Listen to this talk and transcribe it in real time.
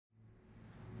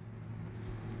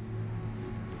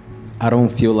I don't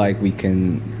feel like we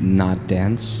can not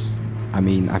dance. I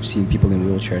mean, I've seen people in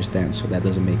wheelchairs dance, so that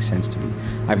doesn't make sense to me.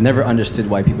 I've never understood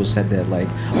why people said that, like,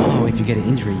 oh, if you get an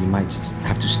injury, you might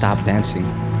have to stop dancing.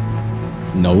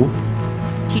 No.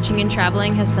 Teaching and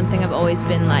traveling has something I've always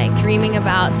been like dreaming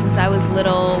about since I was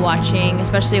little,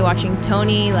 especially watching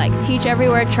Tony like teach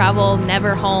everywhere, travel,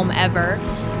 never home ever.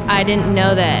 I didn't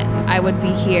know that I would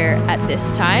be here at this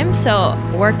time. So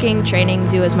working, training,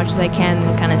 do as much as I can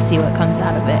and kind of see what comes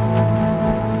out of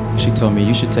it. She told me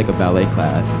you should take a ballet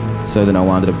class. So then I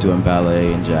wound up doing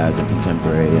ballet and jazz and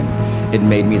contemporary, and it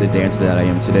made me the dancer that I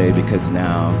am today because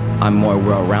now I'm more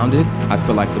well-rounded. I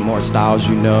feel like the more styles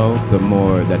you know, the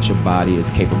more that your body is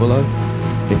capable of.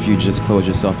 If you just close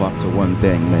yourself off to one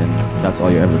thing, then that's all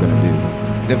you're ever gonna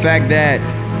do. The fact that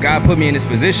God put me in this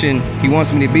position, He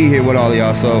wants me to be here with all of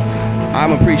y'all, so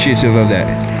I'm appreciative of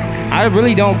that. I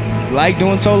really don't like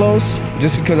doing solos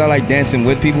just because I like dancing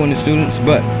with people and the students,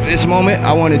 but this moment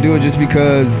I want to do it just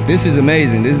because this is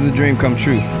amazing. This is a dream come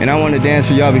true, and I want to dance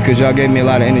for y'all because y'all gave me a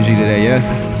lot of energy today.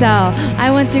 Yeah, so I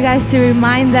want you guys to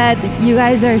remind that you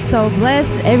guys are so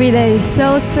blessed. Every day is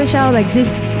so special. Like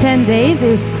this 10 days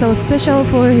is so special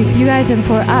for you guys and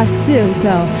for us too.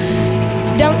 So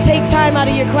don't take time out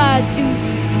of your class to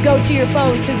go to your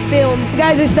phone to film. You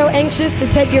guys are so anxious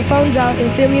to take your phones out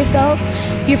and film yourself.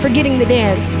 You're forgetting the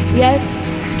dance, yes?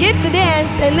 Get the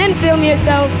dance and then film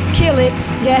yourself, kill it,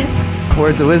 yes?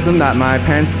 Words of wisdom that my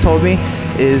parents told me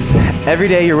is every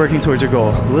day you're working towards your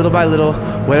goal, little by little,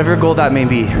 whatever goal that may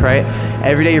be, right?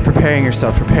 Every day you're preparing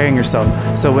yourself.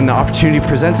 So when the opportunity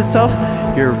presents itself,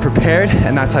 you're prepared,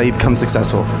 and that's how you become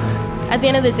successful. At the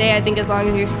end of the day, I think as long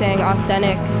as you're staying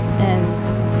authentic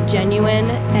and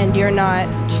genuine and you're not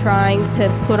trying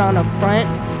to put on a front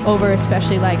over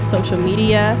especially like social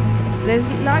media, there's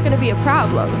not going to be a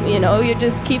problem, you know? You're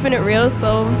just keeping it real,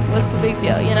 so what's the big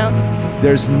deal, you know?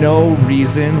 There's no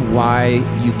reason why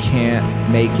you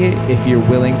can't make it if you're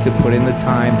willing to put in the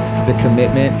time, the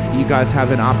commitment. You guys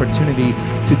have an opportunity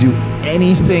to do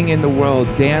anything in the world,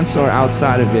 dance or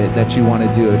outside of it, that you want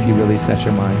to do if you really set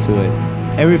your mind to it.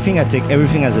 I take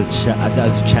everything as a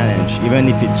challenge, even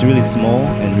if it's really small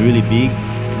and really big.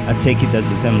 I take it at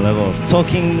the same level of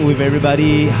talking with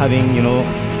everybody, having, you know,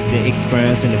 the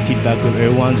experience and the feedback with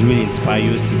everyone really inspire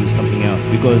you to do something else,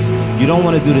 because you don't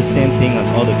want to do the same thing as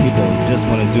other people. You just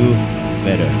want to do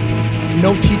better.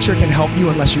 No teacher can help you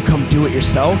unless you come do it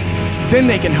yourself. Then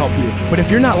they can help you. But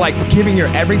if you're not like giving your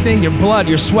everything, your blood,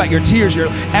 your sweat, your tears, your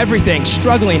everything,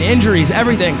 struggling, injuries,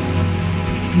 everything,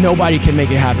 nobody can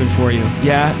make it happen for you.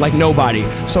 Yeah, like nobody.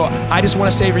 So I just want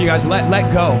to say for you guys,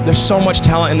 let go. There's so much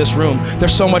talent in this room.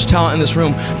 There's so much talent in this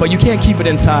room, but you can't keep it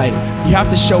inside. You have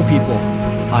to show people.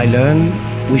 I learned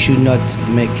we should not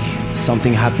make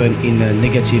something happen in a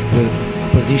negative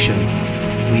position.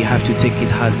 We have to take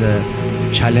it as a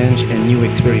challenge and new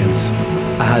experience.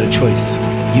 I had a choice.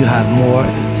 You have more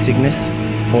sickness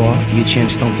or you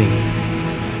change something.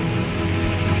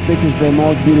 This is the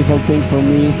most beautiful thing for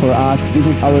me, for us. This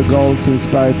is our goal, to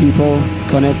inspire people,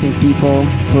 connecting people.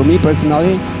 For me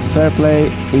personally, fair play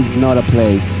is not a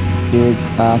place, it's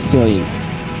a feeling.